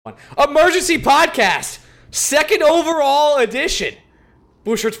Emergency podcast, second overall edition.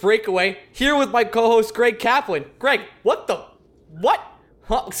 Blue Shirts Breakaway, here with my co-host Greg Kaplan. Greg, what?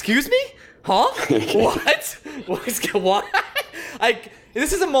 Huh? Excuse me? Huh? What?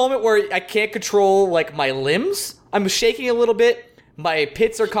 This is a moment where I can't control, like, my limbs. I'm shaking a little bit. My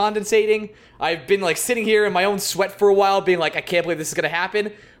pits are condensating. I've been, like, sitting here in my own sweat for a while, being like, I can't believe this is going to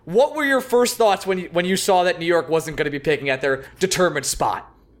happen. What were your first thoughts when you saw that New York wasn't going to be picking at their determined spot?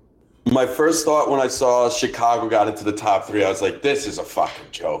 My first thought when I saw Chicago got into the top three, I was like, this is a fucking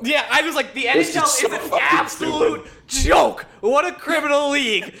joke. Yeah, I was like, the NHL is an absolute joke. What a criminal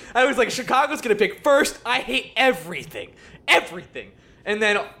league. I was like, Chicago's going to pick first. I hate everything. Everything. And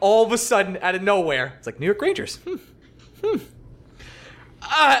then all of a sudden, out of nowhere, it's like, New York Rangers.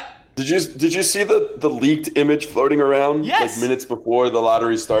 Did you see the leaked image floating around? Yes. Like minutes before the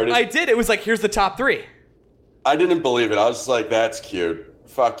lottery started? I did. It was like, here's the top three. I didn't believe it. I was just like, that's cute.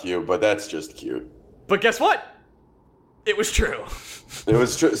 Fuck you, but that's just cute. But guess what? It was true. It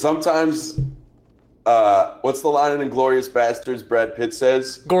was true. Sometimes, what's the line in Inglourious Basterds Brad Pitt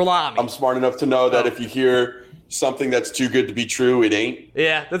says? Gorlami. I'm smart enough to know that if you hear something that's too good to be true, it ain't.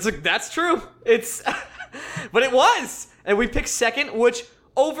 Yeah, that's true. It's, but it was. And we picked second, which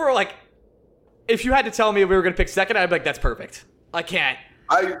over, like, if you had to tell me we were going to pick second, I'd be like, that's perfect. I can't.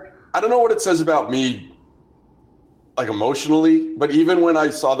 I don't know what it says about me, like, emotionally, but even when I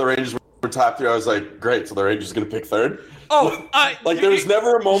saw the Rangers were top three, I was like, great, so the Rangers are going to pick third? Oh, like, there was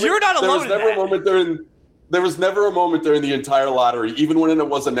never a moment. You're not alone There was never a moment during the entire lottery, even when it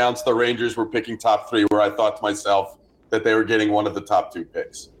was announced the Rangers were picking top three, where I thought to myself that they were getting one of the top two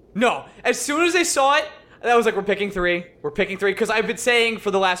picks. No. As soon as I saw it, I was like, we're picking three, because I've been saying for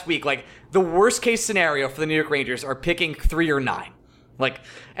the last week, like, the worst case scenario for the New York Rangers are picking 3 or 9. Like,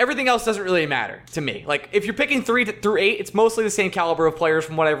 everything else doesn't really matter to me. Like, if you're picking 3 through 8, it's mostly the same caliber of players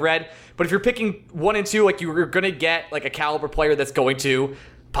from what I've read. But if you're picking 1 and 2, like, you're going to get, like, a caliber player that's going to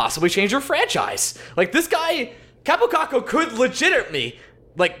possibly change your franchise. Like, this guy, Kaapo Kakko, could legitimately,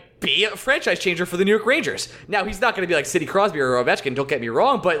 like, be a franchise changer for the New York Rangers. Now, he's not going to be like Sidney Crosby or Ovechkin, don't get me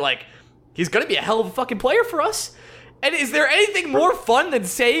wrong, but, like, he's going to be a hell of a fucking player for us. And is there anything more fun than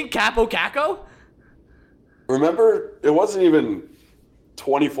saying Kaapo Kakko? Remember, it wasn't even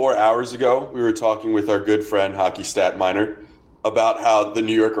 24 hours ago, we were talking with our good friend Hockey Stat Miner about how the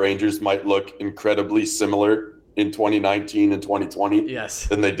New York Rangers might look incredibly similar in 2019 and 2020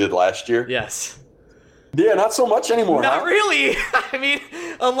 than they did last year. Yes. Yeah, not so much anymore. Not really. I mean,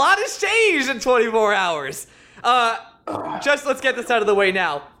 a lot has changed in 24 hours. Just let's get this out of the way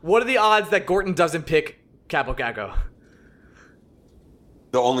now. What are the odds that Gorton doesn't pick Kaapo Kakko?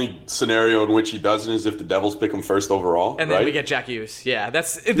 The only scenario in which he doesn't is if the Devils pick him first overall, and then right? we get Jack Hughes. Yeah,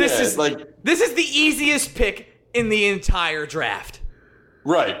 this is the easiest pick in the entire draft.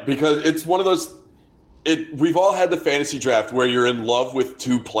 Right, because it's one of those. We've all had the fantasy draft where you're in love with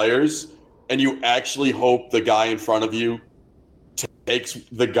two players, and you actually hope the guy in front of you takes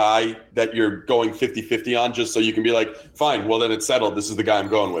the guy that you're going 50-50 on, just so you can be like, fine, well then it's settled. This is the guy I'm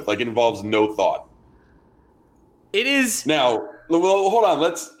going with. Like, it involves no thought. It is now. Well, hold on.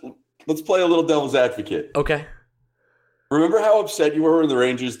 Let's play a little devil's advocate. Okay. Remember how upset you were when the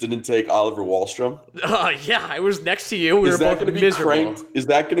Rangers didn't take Oliver Wahlstrom? Yeah, I was next to you. We were both miserable. Cranked? Is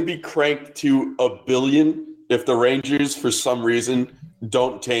that going to be cranked to $1 billion if the Rangers, for some reason,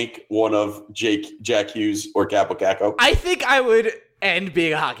 don't take one of Jack Hughes or Kaapo Kakko? I think I would end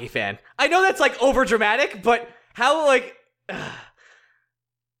being a hockey fan. I know that's like over dramatic, but how like.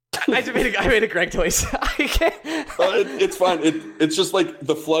 I made a Greg noise. I can't. It's fine. It's just like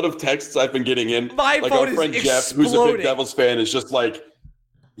the flood of texts I've been getting in. My like phone our friend is Jeff, who's a big Devils fan, is just like,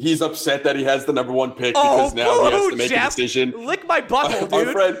 he's upset that he has the number 1 pick because now he has to make Jeff, a decision. Lick my butthole,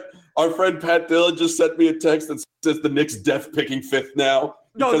 dude. Our friend Pat Dillon just sent me a text that says the Knicks def picking 5th now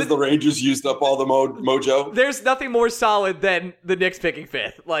because the Rangers used up all the mojo. There's nothing more solid than the Knicks picking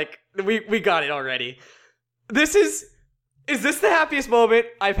 5th. Like, we got it already. Is this the happiest moment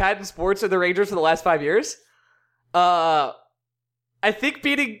I've had in sports of the Rangers for the last 5 years? I think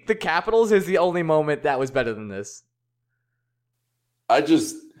beating the Capitals is the only moment that was better than this.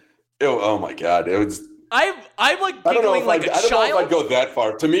 Oh my God. It was. I'm like giggling like a child. I don't know if I'd go that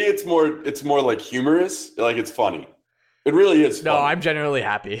far. To me, it's more like humorous. Like, it's funny. It really is funny. No, I'm genuinely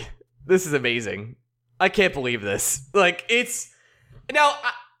happy. This is amazing. I can't believe this. Like, it's... Now,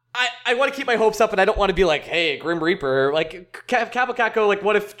 I want to keep my hopes up, and I don't want to be like, hey, Grim Reaper. Like, Kaapo Kakko, like,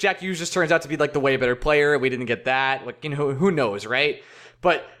 what if Jack Hughes just turns out to be, like, the way better player, and we didn't get that? Like, you know, who knows, right?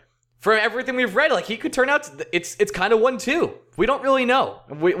 But for everything we've read, like, he could turn out to, it's kind of 1-2. We don't really know.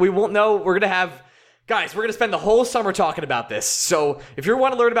 We won't know. We're going to have Guys, we're going to spend the whole summer talking about this. So if you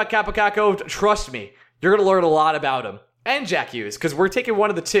want to learn about Kaapo Kakko, trust me, you're going to learn a lot about him. And Jack Hughes, because we're taking one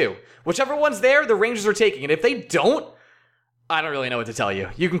of the two. Whichever one's there, the Rangers are taking. And if they don't, I don't really know what to tell you.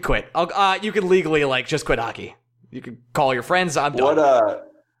 You can quit. You can legally, just quit hockey. You can call your friends. I'm done.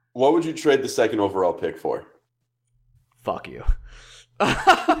 What would you trade the second overall pick for? Fuck you.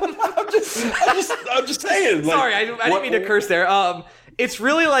 I'm just saying. Sorry, I didn't mean to curse there. It's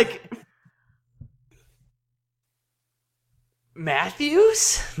really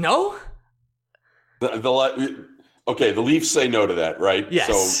Matthews? No? Okay, the Leafs say no to that, right? Yes.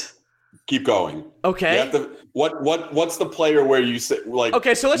 So keep going. Okay. You have to, what's the player where you say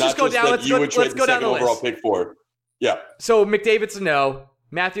Okay, so let's just go down. Let's go down the list. Overall pick for. Yeah. So McDavid's a no.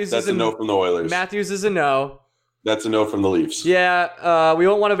 Matthews That's is a no from the Oilers. Matthews is a no. That's a no from the Leafs. Yeah, we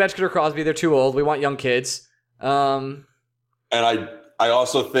don't want Ovechkin or Crosby. They're too old. We want young kids. And I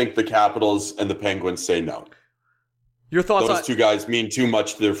also think the Capitals and the Penguins say no. Your thoughts Those two guys mean too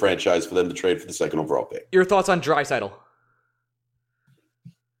much to their franchise for them to trade for the second overall pick. Your thoughts on Draisaitl?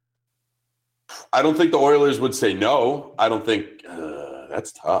 I don't think the Oilers would say no. I don't think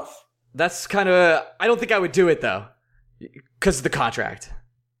that's tough. That's kind of. I don't think I would do it though, because of the contract.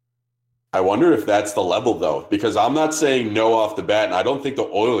 I wonder if that's the level though, because I'm not saying no off the bat, and I don't think the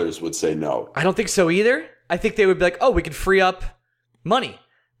Oilers would say no. I don't think so either. I think they would be like, "Oh, we could free up money,"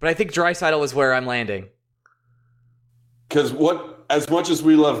 but I think Draisaitl is where I'm landing. Because as much as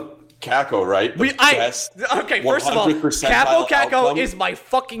we love Kakko, right? First of all, Kaapo Kakko is my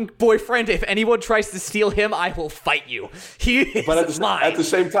fucking boyfriend. If anyone tries to steal him, I will fight you. He is mine. At the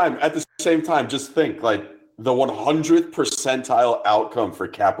same time, just think the 100th percentile outcome for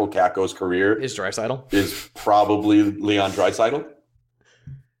Kaapo Kakko's career is Draisaitl. Is probably Leon Draisaitl.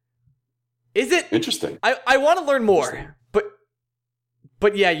 Is it? Interesting. I want to learn more,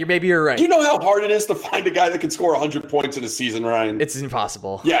 but yeah, maybe you're right. Do you know how hard it is to find a guy that can score 100 points in a season, Ryan? It's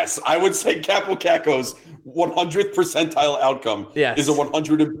impossible. Yes, I would say Kaapo Kakko's 100th percentile outcome is a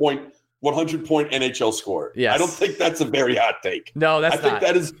 100 point NHL score. Yes. I don't think that's a very hot take. No, that's not.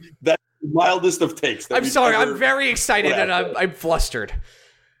 I think that's the mildest of takes. I'm sorry. I'm very excited and I'm flustered.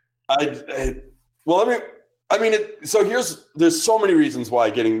 So there's so many reasons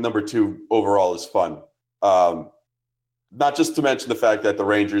why getting number 2 overall is fun. Not just to mention the fact that the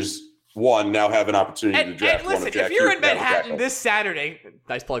Rangers, now have an opportunity to draft one of Jack Hughes. If you're in Manhattan this Saturday,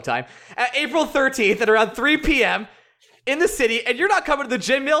 nice plug time, at April 13th at around 3 p.m. in the city, and you're not coming to the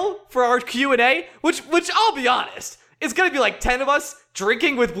Gin Mill for our Q&A, which I'll be honest, it's going to be 10 of us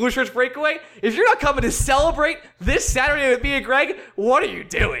drinking with Blue Shirts Breakaway. If you're not coming to celebrate this Saturday with me and Greg, what are you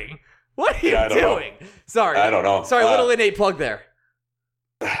doing? What are you doing? Sorry. I don't know. Sorry, little innate plug there.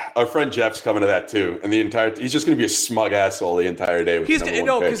 Our friend Jeff's coming to that too, and he's just going to be a smug asshole the entire day.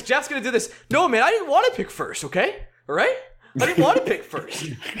 Because Jeff's going to do this. No, man, I didn't want to pick first. Okay, all right. I didn't want to pick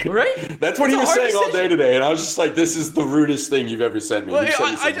first. All right. That's what he was saying all day today, and I was just like, "This is the rudest thing you've ever sent me." Well,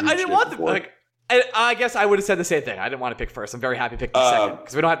 I didn't want to I guess I would have said the same thing. I didn't want to pick first. I'm very happy picking second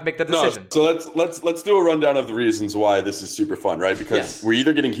because we don't have to make that decision. No, so let's do a rundown of the reasons why this is super fun, right? Because we're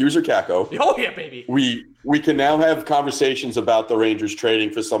either getting Hughes or Kakko. Oh yeah, baby. We can now have conversations about the Rangers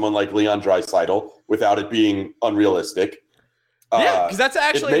trading for someone like Leon Draisaitl without it being unrealistic. Yeah, because that's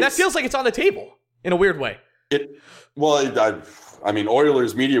actually that feels like it's on the table in a weird way.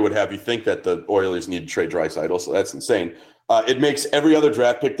 Oilers media would have you think that the Oilers need to trade Draisaitl, so that's insane. It makes every other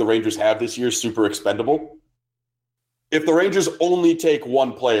draft pick the Rangers have this year super expendable. If the Rangers only take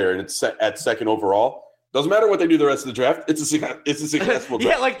one player and it's at second overall, doesn't matter what they do the rest of the draft. It's a successful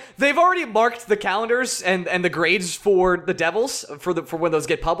draft. Yeah, they've already marked the calendars and the grades for the Devils for when those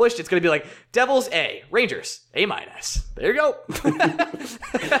get published. It's going to be Devils A, Rangers A-. There you go.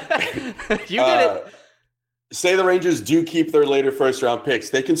 You did it. Say the Rangers do keep their later first round picks.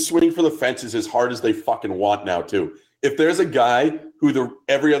 They can swing for the fences as hard as they fucking want now too. If there's a guy who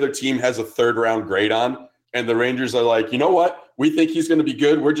every other team has a third round grade on, and the Rangers are like, you know what? We think he's going to be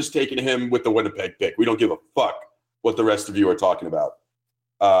good. We're just taking him with the Winnipeg pick. We don't give a fuck what the rest of you are talking about.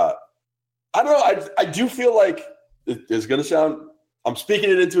 I don't know. I do feel like it's going to sound – I'm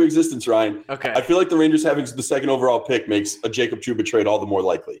speaking it into existence, Ryan. Okay. I feel like the Rangers having the second overall pick makes a Jacob Trouba trade all the more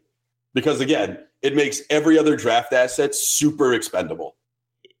likely. Because, again, it makes every other draft asset super expendable.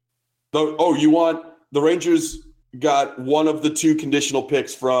 You want – the Rangers got one of the 2 conditional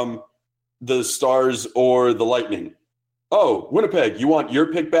picks from the Stars or the Lightning. Oh, Winnipeg, you want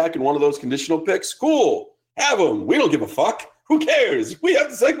your pick back in one of those conditional picks? Cool. Have them. We don't give a fuck. Who cares? We have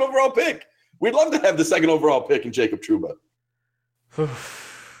the second overall pick. We'd love to have the second overall pick in Jacob Trouba.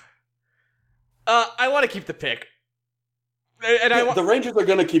 I want to keep the pick. And the Rangers are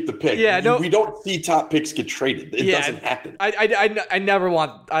going to keep the pick. Yeah, no, we don't see top picks get traded. It doesn't happen. I don't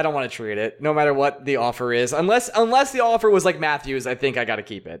want to trade it, no matter what the offer is, unless the offer was like Matthews. I think I got to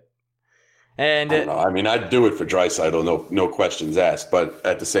keep it. And I don't know. I mean, I'd do it for Draisaitl, no questions asked. But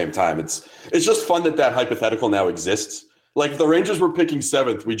at the same time, it's just fun that hypothetical now exists. Like if the Rangers were picking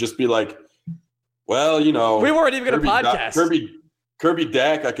 7th, we'd just be like, well, we weren't even going to podcast. Kirby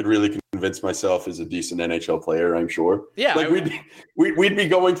Dack, I could really convince myself is a decent NHL player, I'm sure. Yeah. Like we'd be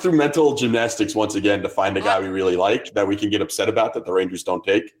going through mental gymnastics once again to find a guy we really like that we can get upset about that the Rangers don't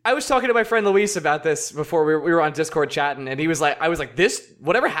take. I was talking to my friend Luis about this before we were on Discord chatting, and I was like, this,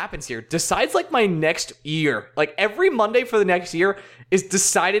 whatever happens here, decides like my next year. Like every Monday for the next year is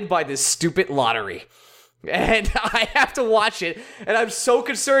decided by this stupid lottery. And I have to watch it, and I'm so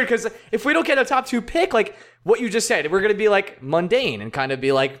concerned because if we don't get a top 2 pick, like what you just said, we're going to be like mundane and kind of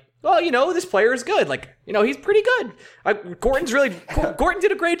be like, well, this player is good. Like, he's pretty good. Gordon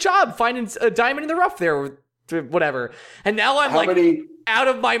did a great job finding a diamond in the rough there, whatever. And now I'm out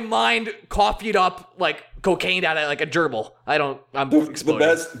of my mind, coffeeed up, like cocaine out of like a gerbil. I'm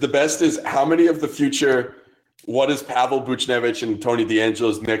exploding. The best is how many of the future, what is Pavel Buchnevich and Tony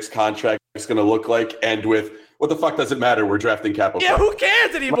DeAngelo's next contract is going to look like? And with, what the fuck does it matter? We're drafting Capital. Yeah, who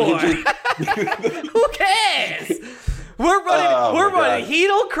cares anymore? Who cares? We're running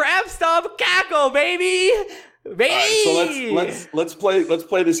Hedel, Crabstop, Kako, baby. Right, so let's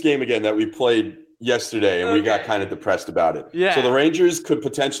play this game again that we played yesterday, and we got kind of depressed about it. Yeah. So the Rangers could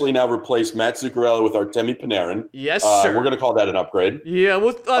potentially now replace Matt Zuccarello with Artemi Panarin. Yes, sir. We're going to call that an upgrade. Yeah.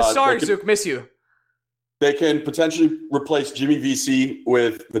 Well, sorry, Zook, miss you. They can potentially replace Jimmy Vesey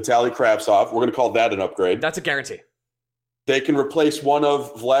with Vitaly Kravtsov. We're going to call that an upgrade. That's a guarantee. They can replace one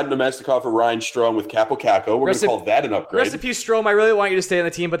of Vlad Namestnikov or Ryan Strome with Kaapo Kakko. We're going to call that an upgrade. Rest in peace, Strome. I really want you to stay on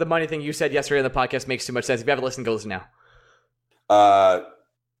the team, but the money thing you said yesterday on the podcast makes too much sense. If you haven't listened, go listen now.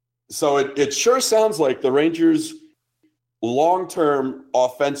 So it sure sounds like the Rangers' long-term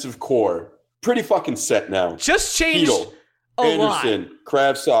offensive core pretty fucking set now. Just changed Anderson, lot.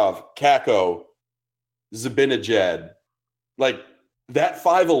 Kravtsov, Kakko, Zibanejad. Like, that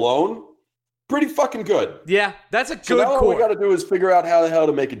 5 alone, pretty fucking good. Yeah, that's a good core. All we got to do is figure out how the hell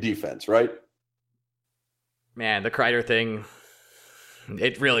to make a defense, right? Man, the Kreider thing,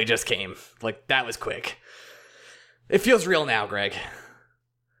 it really just came. Like, that was quick. It feels real now, Greg.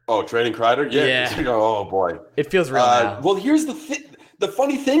 Oh, trading Kreider? Yeah. Oh, boy. It feels real now. Well, here's the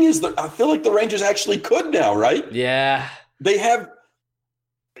funny thing is that I feel like the Rangers actually could now, right? Yeah. They have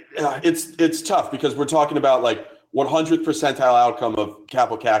it's tough because we're talking about like 100th percentile outcome of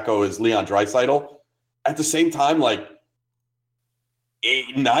Kaapo Kakko is Leon Draisaitl. At the same time, like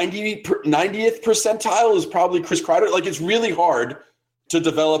 90th percentile is probably Chris Kreider. Like it's really hard to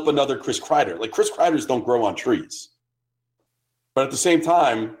develop another Chris Kreider. Like Chris Kreiders don't grow on trees. But at the same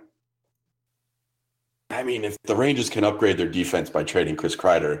time, I mean, if the Rangers can upgrade their defense by trading Chris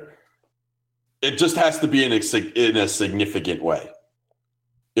Kreider, it just has to be in a significant way.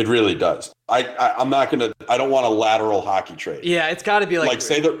 It really does. I don't want a lateral hockey trade. Yeah, it's got to be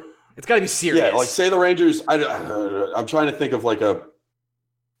it's got to be serious. Yeah, like say the Rangers. I'm trying to think of like a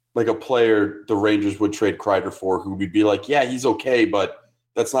player the Rangers would trade Kreider for, who would be like, yeah, he's okay, but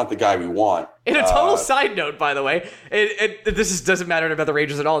that's not the guy we want. In a total side note, by the way, doesn't matter about the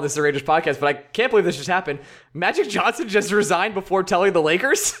Rangers at all. This is a Rangers podcast, but I can't believe this just happened. Magic Johnson just resigned before telling the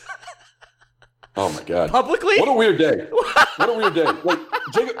Lakers. Oh my God! Publicly? What a weird day! What a weird day! Like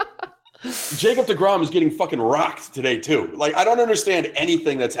Jacob DeGrom is getting fucking rocked today too. Like I don't understand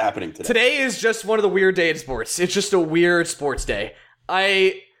anything that's happening today. Today is just one of the weird days in sports. It's just a weird sports day.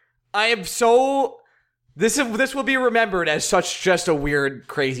 I am so. This will be remembered as such just a weird,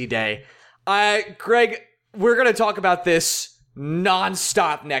 crazy day. Greg, we're gonna talk about this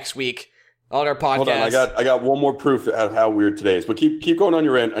nonstop next week on our podcast. Hold on, I got one more proof of how weird today is. But keep going on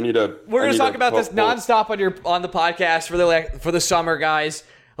your end. We're gonna talk about this nonstop on the podcast for the summer, guys.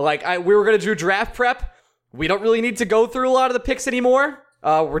 Like we were gonna do draft prep. We don't really need to go through a lot of the picks anymore.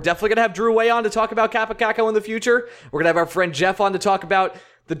 We're definitely gonna have Drew Way on to talk about Kaapo Kakko in the future. We're gonna have our friend Jeff on to talk about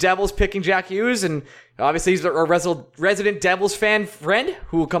the Devils picking Jack Hughes, and obviously he's our resident Devils fan friend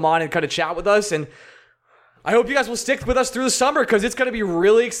who will come on and kind of chat with us. And I hope you guys will stick with us through the summer because it's going to be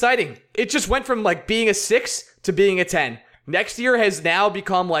really exciting. It just went from like being a 6 to being a 10. Next year has now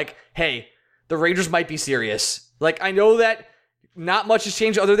become like, hey, the Rangers might be serious. Like I know that not much has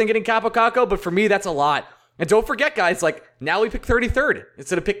changed other than getting Kaapo Kakko, but for me that's a lot. And don't forget, guys, like now we pick 33rd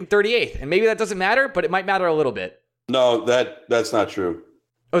instead of picking 38th, and maybe that doesn't matter, but it might matter a little bit. No, that's not true.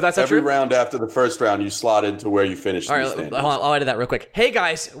 Oh, that's not true? Every round after the first round, you slot into where you finished. All right, I'll edit that real quick. Hey,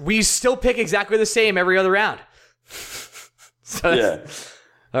 guys, we still pick exactly the same every other round. So Yeah.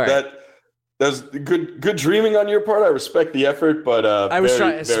 all right. That's good dreaming on your part. I respect the effort, but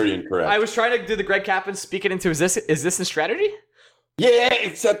very incorrect. I was trying to do the Greg Kaplan speak it into existence strategy. Yeah,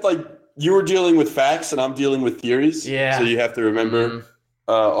 except like you were dealing with facts and I'm dealing with theories. Yeah. So you have to remember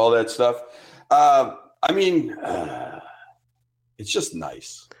all that stuff. I mean, it's just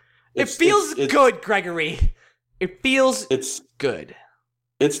nice. It feels good, Gregory. It feels good.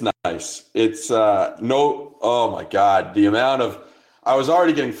 It's nice. It's oh my God. The amount of, I was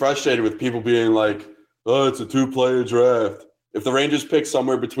already getting frustrated with people being like, oh, it's a 2-player draft. If the Rangers pick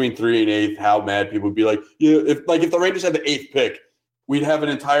somewhere between 3 and 8, how mad people would be like, yeah, if the Rangers had the 8th pick, we'd have an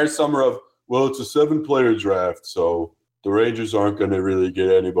entire summer of, well, it's a 7-player draft, so the Rangers aren't going to really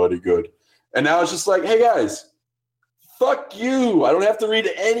get anybody good. And now it's just like, hey, guys, fuck you. I don't have to read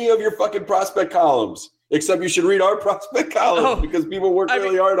any of your fucking prospect columns, except you should read our prospect columns because people work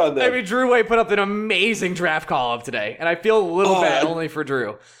really hard on them. I mean, Drew White put up an amazing draft column today, and I feel a little bad only for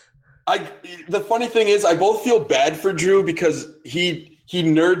Drew. The funny thing is, I both feel bad for Drew because he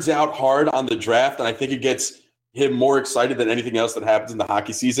nerds out hard on the draft, and I think it gets him more excited than anything else that happens in the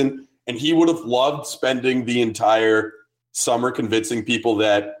hockey season. And he would have loved spending the entire summer convincing people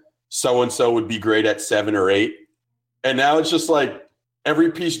that so-and-so would be great at 7 or 8. And now it's just like every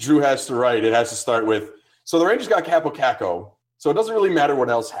piece Drew has to write, it has to start with, so the Rangers got Capo Caco, so it doesn't really matter what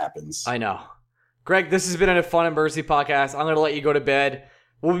else happens. I know. Greg, this has been a Fun and Bursey podcast. I'm going to let you go to bed.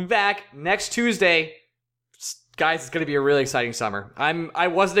 We'll be back next Tuesday. Guys, it's going to be a really exciting summer. I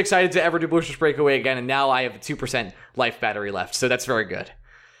wasn't excited to ever do Blue Shirts Breakaway again, and now I have a 2% life battery left, so that's very good.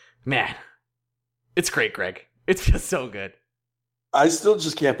 Man, it's great, Greg. It feels so good. I still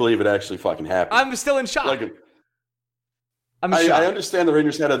just can't believe it actually fucking happened. I'm still in shock. I understand the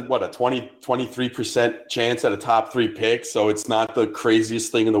Rangers had a 23% chance at a top 3 pick, so it's not the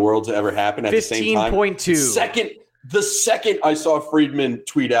craziest thing in the world to ever happen at the same time. 15.2. The second I saw Friedman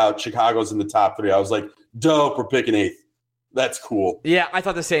tweet out Chicago's in the top 3, I was like, dope, we're picking 8th. That's cool. Yeah, I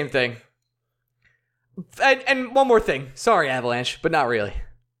thought the same thing. And one more thing. Sorry, Avalanche, but not really.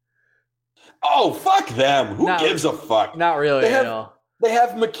 Oh, fuck them. Who gives a fuck? Not really at all. They have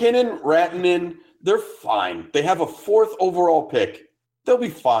McKinnon, Rantanen. They're fine. They have a 4th overall pick. They'll be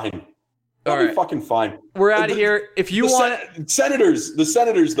fine. They'll be fucking fine. We're out of here. If you want... The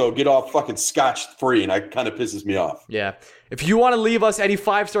Senators, though, get off fucking scotch-free, and that kind of pisses me off. Yeah. If you want to leave us any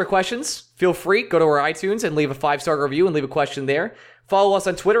 5-star questions, feel free. Go to our iTunes and leave a 5-star review and leave a question there. Follow us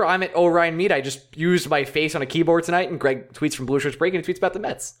on Twitter. I'm at OrionMead. I just used my face on a keyboard tonight, and Greg tweets from Blue Shirts Break, and he tweets about the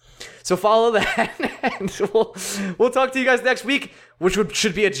Mets. So follow that, and we'll talk to you guys next week, which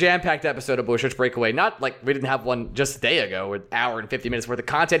should be a jam-packed episode of Blue Shirts Breakaway. Not like we didn't have one just a day ago, an hour and 50 minutes worth of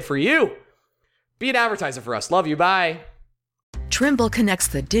content for you. Be an advertiser for us. Love you. Bye. Trimble connects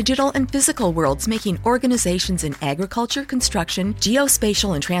the digital and physical worlds, making organizations in agriculture, construction,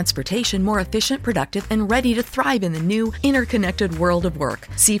 geospatial, and transportation more efficient, productive, and ready to thrive in the new, interconnected world of work.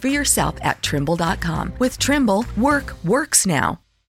 See for yourself at Trimble.com. With Trimble, work works now.